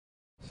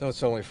So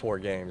it's only 4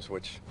 games,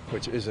 which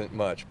isn't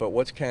much. But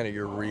what's kind of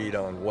your read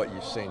on what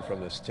you've seen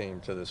from this team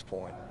to this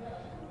point?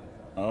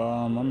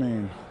 I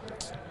mean,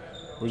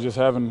 we're just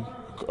having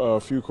a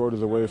few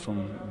quarters away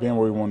from being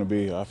where we want to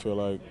be. I feel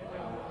like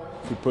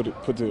if we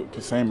put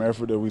the same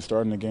effort that we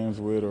starting the games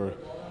with, or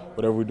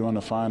whatever we're doing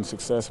to find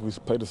success, if we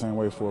play the same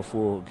way for a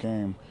full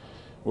game,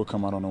 we'll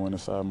come out on the winning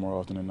side more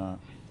often than not.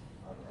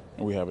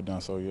 And we haven't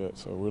done so yet,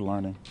 so we're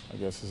learning. I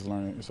guess it's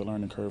a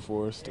learning curve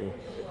for us to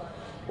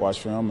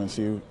watch film and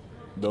see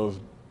those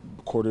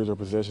quarters or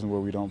possessions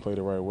where we don't play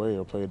the right way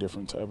or play a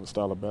different type of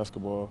style of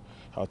basketball,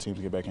 how teams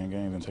get back in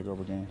games and take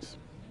over games.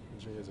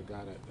 Jae, as a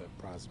guy that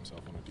prides himself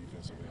on the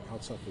defensive end, how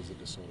tough is it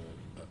to sort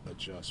of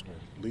adjust when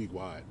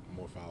league-wide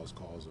more foul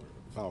calls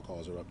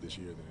are up this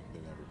year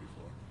than ever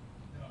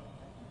before?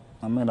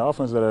 I mean, the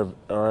offense that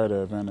are at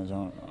an advantage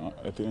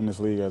in this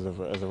league as of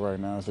right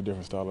now. It's a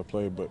different style of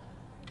play, but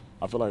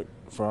I feel like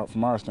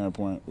from our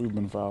standpoint, we've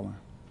been fouling.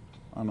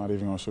 I'm not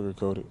even gonna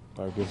sugarcoat it.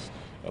 Like it's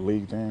a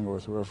league thing or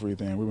it's a referee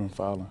thing. We've been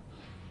fouling,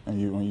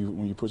 and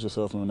when you put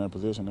yourself in that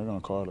position, they're gonna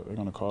call it. They're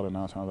gonna call it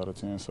 9 times out of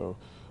 10. So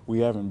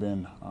we haven't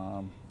been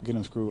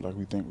getting screwed like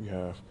we think we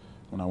have.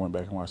 When I went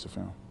back and watched the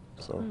film,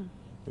 so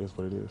it is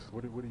what it is.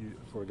 What do you,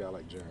 for a guy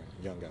like Jaren,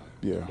 young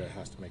guy, that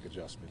has to make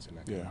adjustments and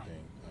that kind of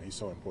thing? He's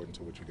so important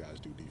to what you guys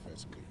do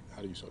defensively.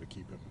 How do you sort of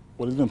keep him?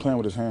 Well, he's been playing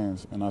with his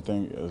hands, and I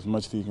think as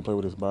much as he can play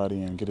with his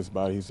body and get his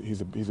body, he's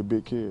a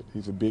big kid.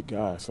 He's a big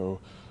guy. So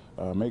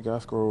make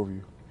guys score over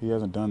you. He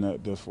hasn't done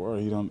that thus far.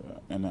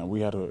 We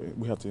have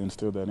to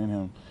instill that in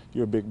him.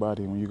 You're a big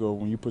body.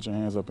 When you put your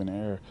hands up in the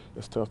air,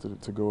 it's tough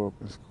to go up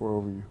and score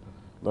over you,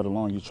 let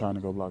alone you trying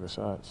to go block a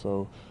shot.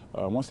 So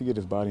once he get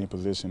his body in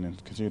position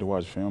and continue to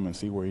watch film and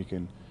see where he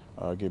can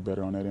get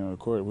better on that end of the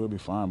court, we'll be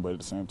fine. But at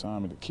the same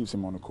time, it keeps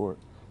him on the court.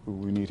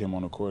 We need him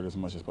on the court as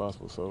much as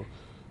possible. So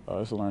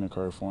it's a learning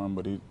curve for him,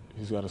 but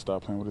he's got to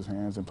stop playing with his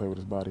hands and play with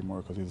his body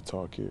more because he's a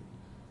tall kid.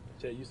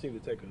 Jae, you seem to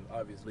take an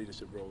obvious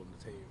leadership role in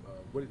the team.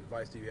 What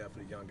advice do you have for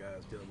the young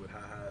guys dealing with high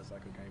highs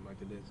like a game like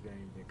the Nets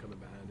game and coming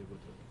behind it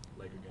with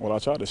the Laker game? Well, I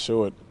tried to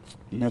show it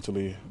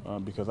mentally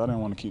because I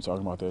didn't want to keep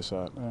talking about that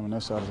shot. I mean,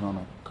 that shot is going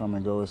to come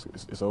and go.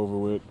 It's over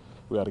with.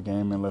 We got a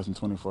game in less than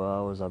 24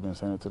 hours. I've been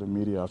saying it to the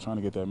media. I was trying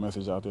to get that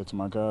message out there to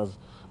my guys.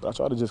 But I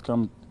try to just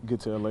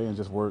get to LA and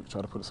just work,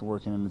 try to put some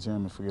work in the gym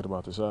and forget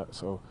about the shot.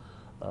 So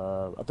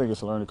I think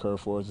it's a learning curve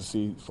for us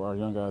for our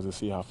young guys to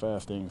see how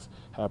fast things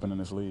happen in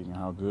this league and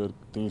how good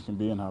things can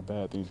be and how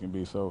bad things can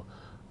be. So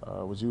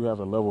would you have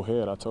a level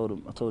head? I told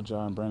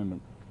Jae and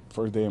Brandon the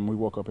first day when we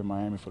woke up in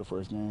Miami for the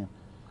first game,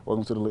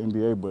 welcome to the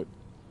NBA, but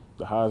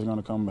the highs are going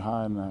to come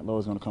high and the low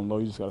is going to come low.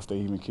 You just got to stay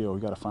even keel. You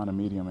got to find a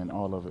medium in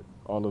all of it,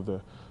 all of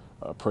the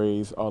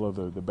praise, all of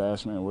the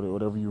bashment,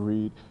 whatever you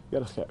read. You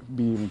got to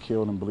be even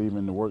keeled and believe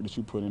in the work that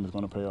you put in is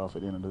going to pay off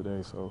at the end of the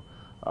day. So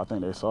I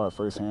think they saw it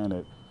firsthand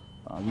that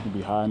you can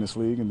be high in this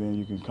league and then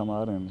you can come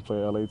out and play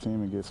an LA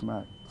team and get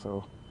smacked.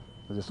 So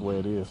it's just the way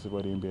it is. It's the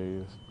way the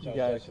NBA is. Jaren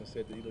Jackson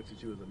said that he looks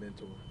at you as a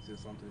mentor. Is this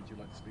something that you'd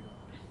like to speak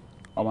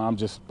on?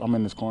 I'm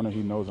in this corner.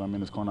 He knows I'm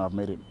in this corner. I've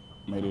made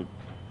it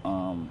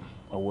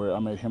aware. I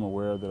made him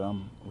aware that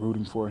I'm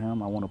rooting for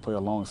him. I want to play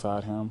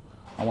alongside him.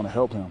 I want to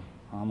help him.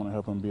 I want to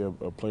help him be a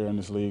player in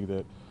this league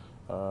that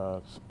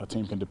a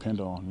team can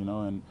depend on,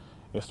 and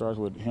it starts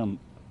with him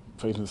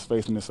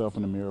facing himself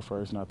in the mirror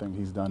first, and I think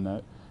he's done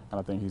that, and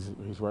I think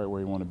he's right where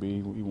he wants to be.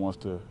 He wants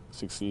to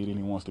succeed, and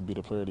he wants to be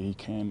the player that he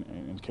can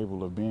and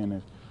capable of being.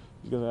 And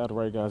he's got to have the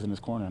right guys in his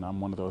corner, and I'm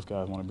one of those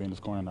guys who want to be in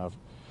his corner, and I've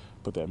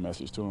put that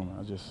message to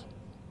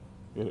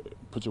him.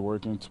 Put your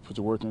work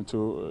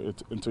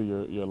into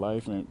your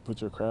life, and put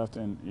your craft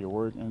and your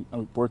work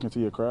into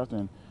your craft,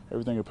 and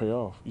everything will pay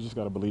off. You just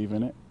got to believe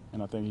in it.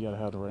 And I think you got to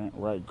have the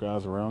right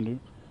guys around you.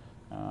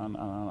 And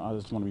I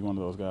just want to be one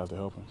of those guys to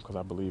help him because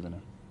I believe in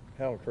him.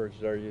 How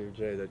encouraged are you,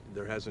 Jae, that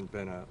there hasn't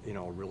been a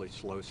really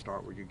slow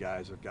start where you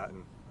guys have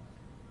gotten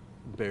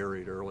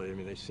buried early? I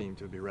mean, they seem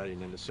to be ready.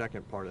 And then the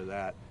second part of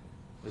that,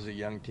 as a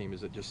young team,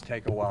 does it just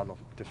take a while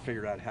to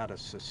figure out how to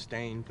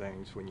sustain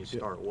things when you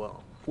start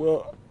well?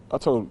 Well, I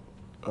told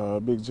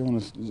Big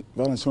Jonas,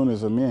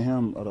 Valanciunas, me and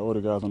him are the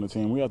older guys on the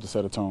team. We have to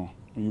set a tone.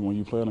 When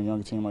you play on a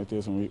young team like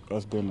this, and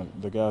us being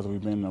the guys that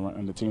we've been around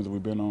and the teams that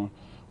we've been on,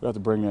 we have to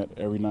bring that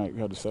every night.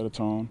 We have to set a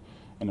tone,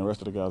 and the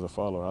rest of the guys will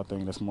follow. I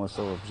think that's more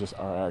so of just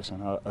our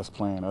action, us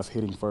playing, us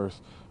hitting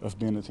first, us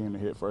being the team to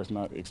hit first,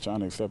 not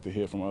trying to accept the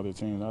hit from other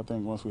teams. I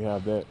think once we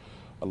have that,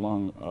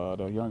 along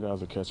the young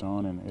guys will catch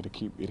on, and it'll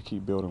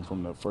keep building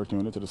from the first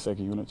unit to the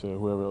second unit to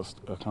whoever else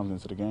comes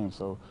into the game.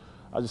 So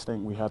I just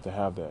think we have to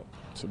have that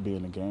to be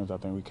in the games. I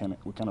think we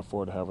can't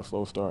afford to have a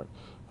slow start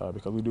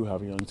because we do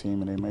have a young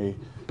team, and they may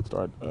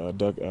start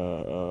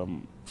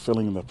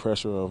feeling the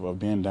pressure of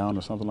being down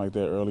or something like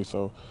that early.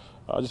 So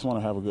I just want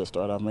to have a good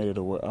start. I made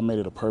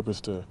it a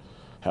purpose to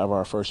have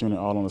our first unit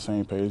all on the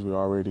same page. We're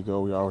all ready to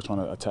go. We're always trying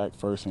to attack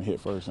first and hit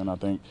first, and I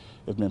think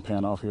it's been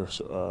paying off here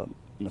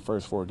in the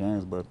first 4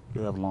 games, but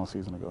we have a long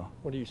season to go.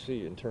 What do you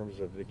see in terms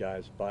of the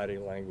guys' body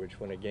language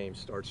when a game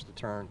starts to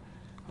turn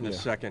in the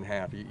second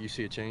half? You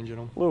see a change in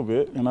them? A little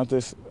bit, and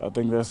I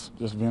think that's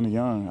just being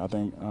young. I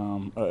think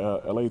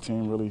a LA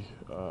team really,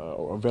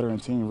 or a veteran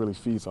team really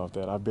feeds off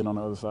that. I've been on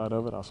the other side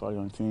of it. I saw a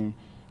young team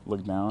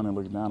look down and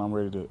look down. I'm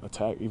ready to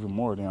attack even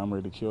more. Then I'm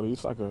ready to kill.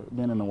 It's like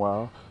being in the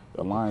wild.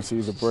 A lion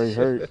sees a prey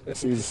hurt,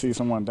 sees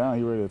someone down.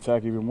 He's ready to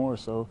attack even more.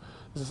 So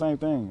it's the same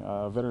thing.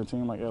 A veteran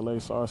team like LA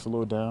saw us a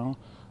little down.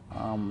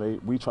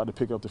 We tried to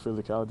pick up the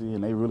physicality,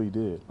 and they really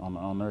did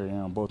on their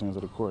end, on both ends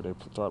of the court. They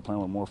started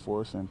playing with more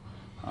force, and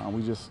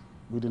we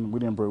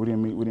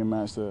didn't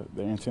match the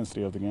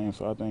intensity of the game.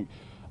 So I think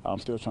I'm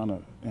still trying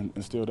to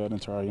instill that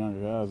into our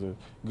younger guys.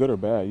 Good or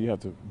bad, you have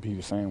to be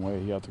the same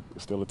way. You have to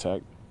still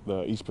attack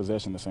each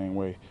possession the same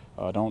way.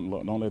 Don't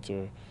let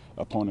your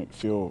opponent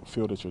feel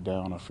that you're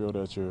down or feel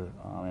that you're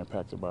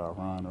impacted by a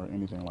run or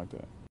anything like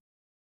that.